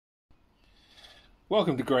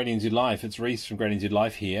Welcome to GR8NZLIFE. It's Reese from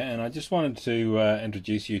GR8NZLIFE here, and I just wanted to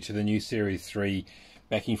introduce you to the new Series 3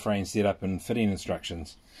 backing frame setup and fitting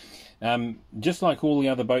instructions. Just like all the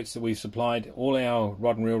other boats that we've supplied, all our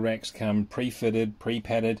rod and reel racks come pre-fitted,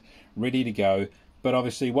 pre-padded, ready to go. But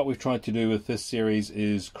obviously what we've tried to do with this series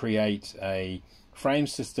is create a frame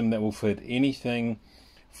system that will fit anything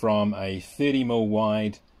from a 30mm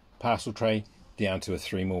wide parcel tray down to a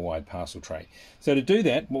 3mm wide parcel tray. So to do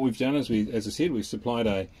that, what we've done is, as I said, we've supplied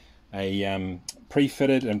a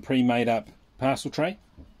pre-fitted and pre-made up parcel tray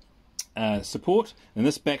support, and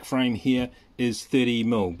this back frame here is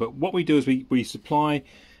 30mm. But what we do is we supply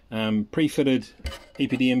pre-fitted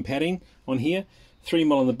EPDM padding on here,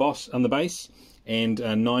 3mm on the base, and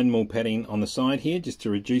 9mm padding on the side here, just to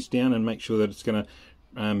reduce down and make sure that it's going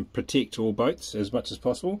to protect all boats as much as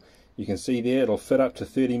possible. You can see there it'll fit up to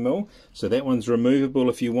 30mm, so that one's removable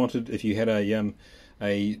if you wanted, if you had a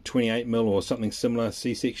 28mm or something similar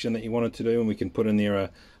C-section that you wanted to do, and we can put in there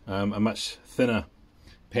a much thinner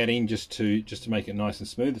padding just to make it nice and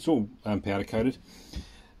smooth. It's all powder coated.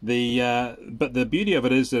 But the beauty of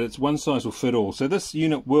it is that it's one size will fit all. So this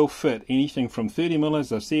unit will fit anything from 30mm,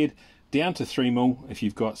 as I've said, down to 3mm if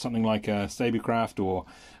you've got something like a Stablecraft or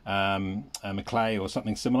a Maclay or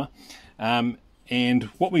something similar. And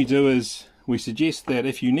what we do is we suggest that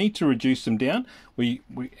if you need to reduce them down,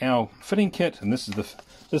 our fitting kit, and this is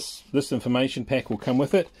this information pack will come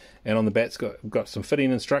with it, and on the back's got some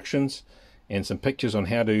fitting instructions and some pictures on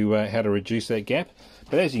how to reduce that gap.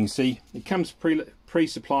 But as you can see, it comes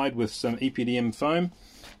pre-supplied with some EPDM foam,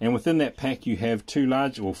 and within that pack you have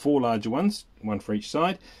four larger ones, one for each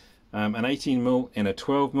side, an 18mm and a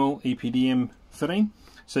 12mm EPDM fitting.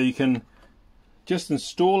 So you can just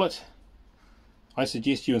install it. I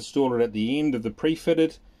suggest you install it at the end of the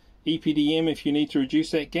pre-fitted EPDM if you need to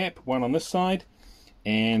reduce that gap, one on this side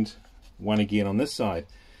and one again on this side.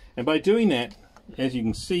 And by doing that, as you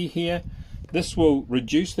can see here, this will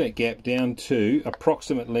reduce that gap down to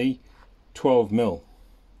approximately 12mm.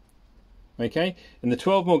 Okay, and the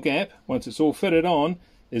 12mm gap, once it's all fitted on,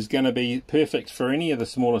 is going to be perfect for any of the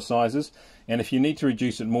smaller sizes, and if you need to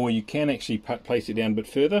reduce it more, you can actually place it down a bit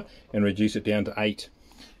further and reduce it down to 8.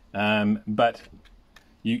 But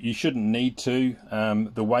you shouldn't need to.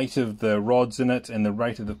 The weight of the rods in it and the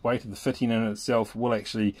weight of the fitting in it itself will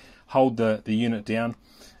actually hold the unit down.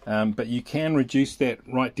 But you can reduce that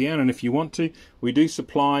right down, and if you want to, we do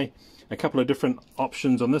supply a couple of different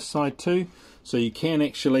options on this side too. So you can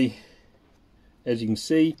actually, as you can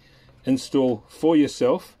see, install for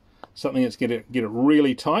yourself something that's going to get it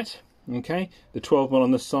really tight. Okay, the 12mm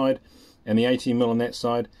on this side and the 18mm on that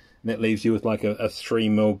side. And that leaves you with like a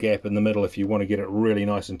 3mm gap in the middle if you want to get it really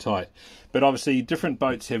nice and tight. But obviously different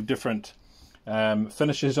boats have different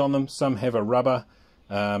finishes on them. Some have a rubber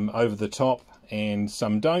over the top and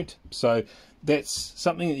some don't. So that's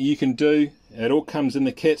something that you can do. It all comes in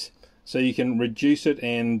the kit, so you can reduce it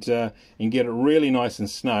and get it really nice and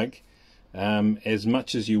snug as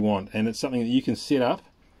much as you want. And it's something that you can set up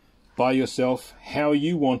by yourself how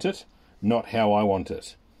you want it, not how I want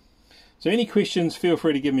it. So any questions, feel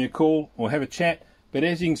free to give me a call or have a chat. But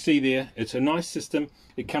as you can see there, it's a nice system.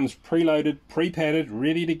 It comes preloaded, pre-padded,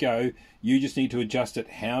 ready to go. You just need to adjust it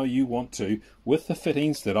how you want to with the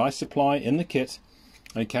fittings that I supply in the kit.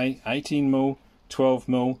 Okay, 18mm,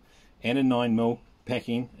 12mm and a 9mm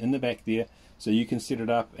packing in the back there. So you can set it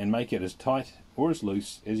up and make it as tight or as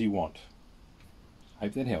loose as you want.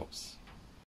 Hope that helps.